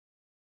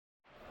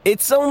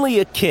It's only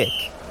a kick,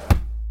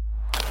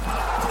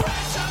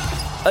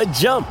 a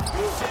jump,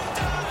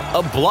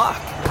 a block.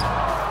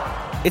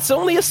 It's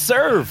only a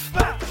serve.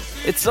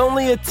 It's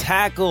only a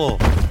tackle,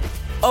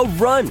 a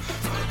run.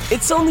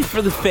 It's only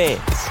for the fans.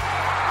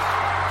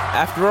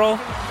 After all,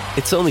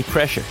 it's only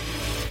pressure.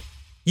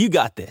 You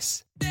got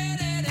this.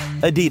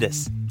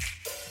 Adidas.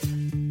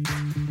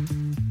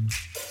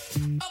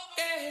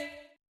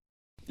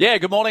 Yeah,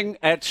 good morning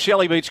at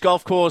Shelley Beach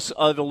Golf Course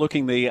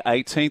overlooking the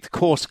 18th.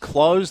 Course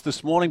closed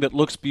this morning, but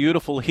looks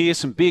beautiful here.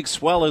 Some big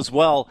swell as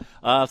well.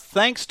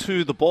 Thanks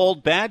to the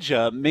Bald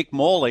Badger, Mick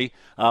Morley,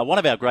 one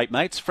of our great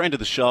mates, friend of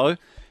the show.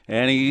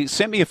 And he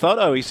sent me a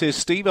photo. He says,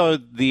 Steve-O,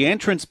 the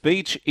entrance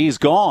beach is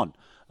gone.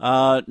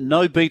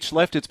 No beach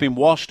left. It's been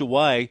washed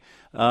away.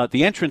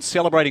 The entrance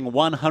celebrating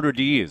 100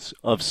 years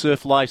of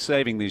surf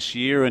lifesaving this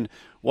year, and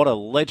what a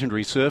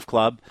legendary surf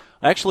club.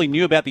 I actually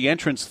knew about the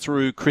entrance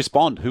through Chris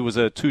Bond, who was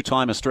a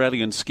two-time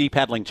Australian ski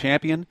paddling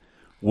champion,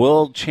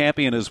 world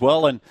champion as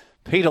well, and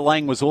Peter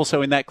Lang was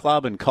also in that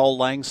club, and Cole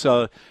Lang,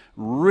 so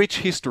rich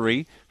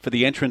history for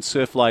the Entrance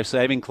Surf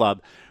Lifesaving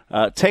Club.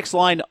 Text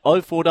line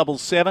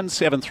 0477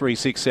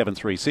 736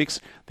 736.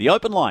 The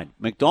open line,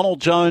 McDonald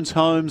Jones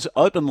Homes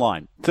open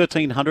line,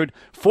 1300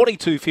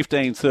 42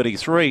 15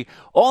 33.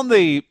 On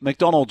the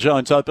McDonald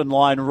Jones open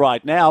line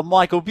right now,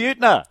 Michael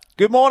Butner.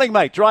 Good morning,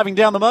 mate. Driving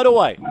down the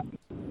motorway.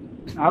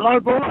 Hello,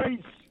 boys.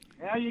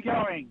 How are you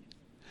going?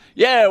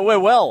 Yeah, we're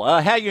well.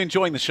 How are you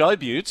enjoying the show,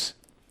 Butts?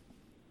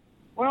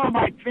 Well,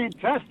 mate,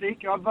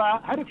 fantastic. I've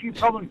had a few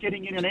problems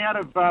getting in and out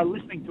of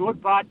listening to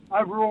it, but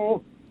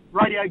overall,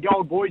 Radio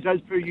Gold, boys,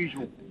 as per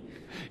usual.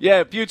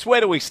 Yeah, Butts,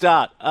 where do we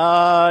start?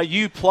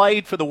 You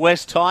played for the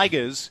West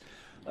Tigers.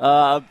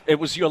 It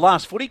was your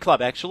last footy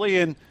club, actually,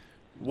 and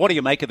what do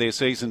you make of their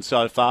season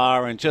so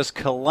far? And just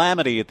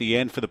calamity at the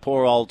end for the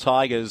poor old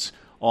Tigers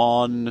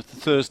on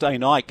Thursday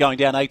night, going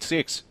down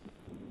 8-6.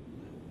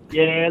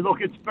 Yeah,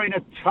 look, it's been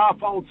a tough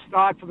old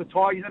start for the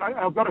Tigers, and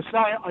I've got to say,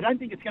 I don't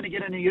think it's going to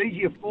get any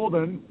easier for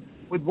them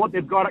with what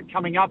they've got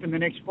coming up in the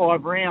next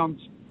 5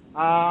 rounds.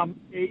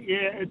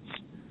 It's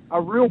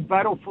a real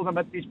battle for them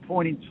at this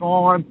point in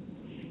time.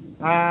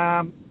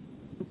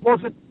 It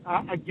wasn't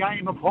a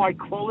game of high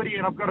quality,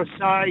 and I've got to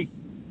say,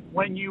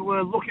 when you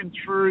were looking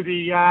through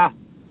the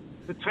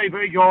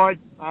TV guide,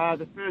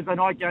 the Thursday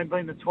night game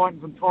being the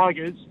Titans and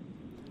Tigers,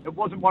 it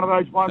wasn't one of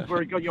those ones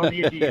where it got you on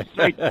the edge of your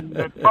seat, and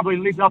it probably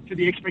lived up to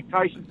the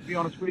expectations, to be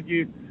honest with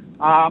you.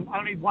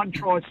 Only one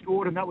try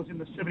scored, and that was in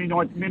the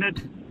 79th minute.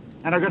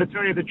 And I've got to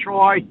tell you, the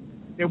try,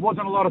 there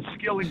wasn't a lot of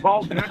skill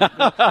involved in it.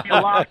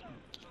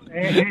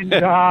 And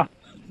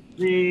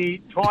the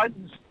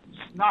Titans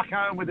snuck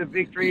home with a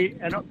victory.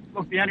 And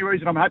look, the only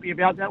reason I'm happy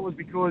about that was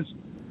because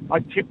I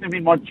tipped them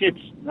in my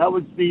tips. That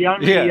was the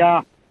only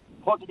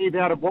positive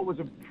out of what was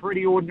a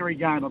pretty ordinary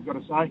game, I've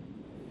got to say.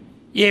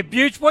 Yeah,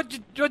 Butch,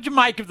 what'd you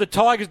make of the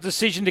Tigers'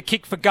 decision to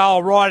kick for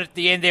goal right at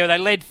the end there? They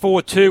led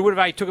 4-2, would have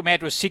only took them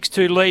out to a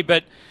 6-2 lead,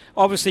 but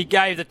obviously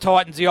gave the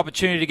Titans the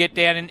opportunity to get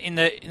down in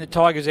the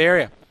Tigers'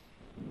 area.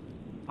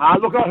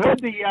 Look,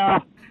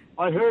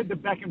 I heard the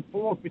back and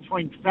forth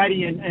between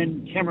Fatty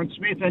and Cameron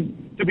Smith,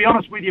 and to be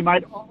honest with you,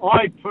 mate,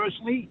 I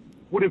personally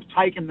would have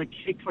taken the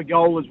kick for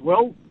goal as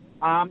well,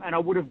 and I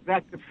would have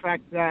backed the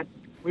fact that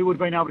we would have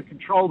been able to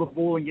control the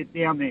ball and get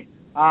down there.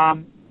 I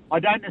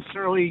don't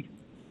necessarily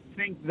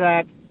think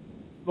that,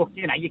 look,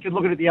 you know, you could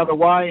look at it the other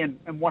way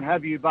and what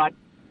have you, but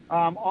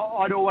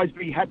I'd always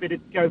be happy to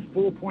go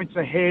 4 points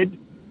ahead,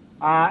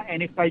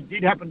 and if they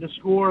did happen to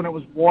score and it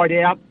was wide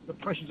out, the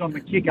pressure's on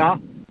the kicker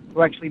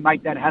to actually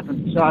make that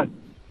happen. So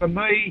for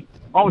me,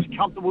 I was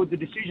comfortable with the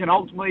decision.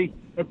 Ultimately,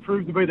 it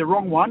proved to be the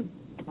wrong one,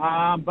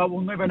 but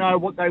we'll never know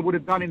what they would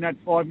have done in that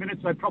 5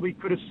 minutes. They probably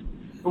could have.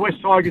 The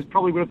West Tigers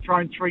probably would have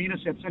thrown 3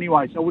 intercepts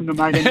anyway, so it wouldn't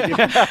have made any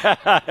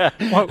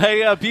difference.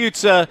 Hey,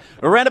 Butts,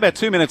 around about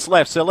 2 minutes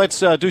left, so let's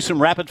do some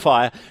rapid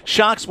fire.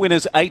 Sharks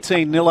winners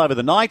 18-0 over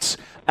the Knights.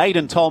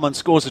 Aidan Tolman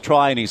scores a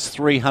try in his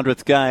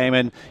 300th game,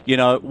 and, you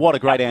know, what a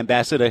great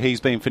ambassador he's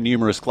been for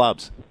numerous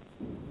clubs.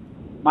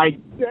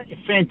 Mate,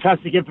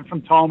 fantastic effort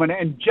from Tolman,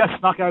 and just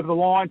snuck over the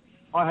line.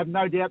 I have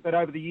no doubt that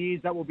over the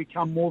years that will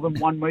become more than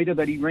 1 metre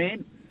that he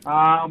ran.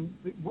 I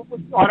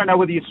don't know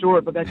whether you saw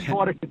it, but that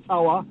try to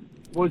Katoa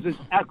was as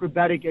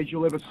acrobatic as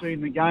you'll ever see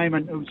in the game,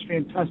 and it was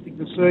fantastic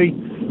to see.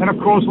 And, of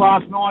course,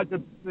 last night,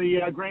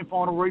 the grand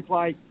final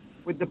replay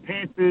with the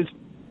Panthers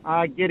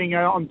getting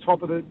on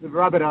top of the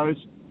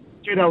Rabbitohs.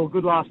 Gee, they were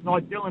good last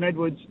night. Dylan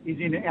Edwards is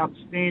in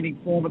outstanding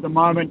form at the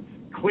moment.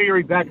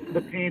 Cleary back for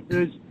the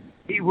Panthers.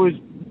 He was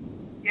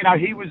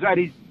at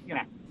his,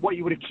 what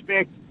you would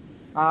expect,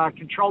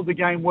 controlled the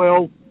game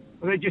well.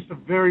 They're just a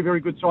very, very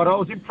good side. I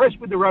was impressed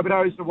with the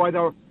Rabbitohs, the way they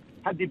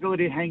had the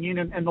ability to hang in,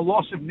 and the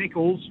loss of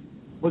Nichols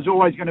was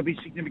always going to be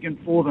significant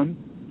for them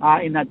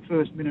in that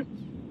first minute.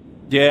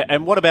 Yeah,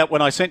 and what about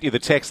when I sent you the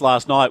text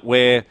last night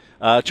where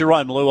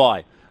Jerome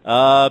Luai,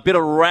 a bit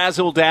of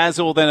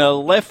razzle-dazzle, then a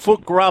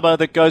left-foot grubber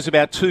that goes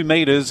about 2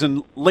 metres,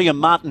 and Liam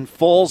Martin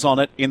falls on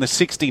it in the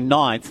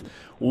 69th.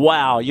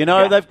 Wow,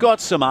 they've got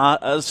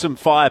some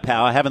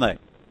firepower, haven't they?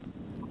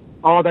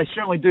 Oh, they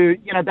certainly do.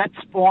 You know, that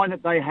spine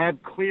that they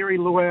have, Cleary,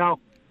 Luau,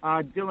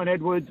 Dylan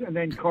Edwards, and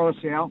then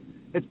Coruscant,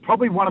 it's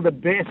probably one of the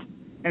best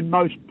and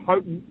most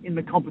potent in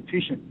the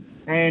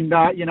competition. And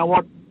you know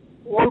what?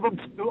 All of them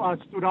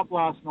stood up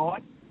last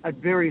night at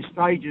various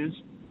stages.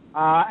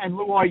 And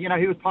Luai, you know,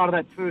 he was part of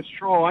that first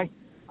try.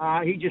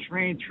 He just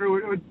ran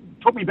through. It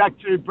took me back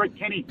to Brett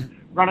Kenny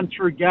running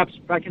through gaps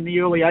back in the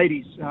early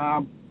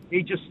 80s.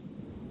 He just,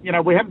 you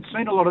know, we haven't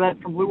seen a lot of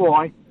that from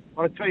Luai.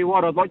 But I tell you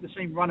what, I'd like to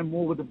see him running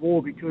more with the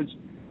ball because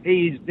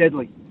he is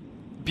deadly.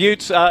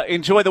 Butts,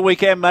 enjoy the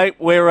weekend, mate.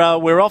 We're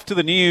off to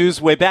the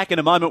news. We're back in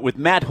a moment with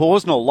Matt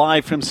Horsnell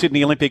live from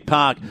Sydney Olympic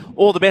Park.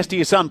 All the best to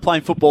your son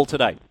playing football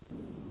today.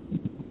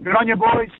 Good on you, boys.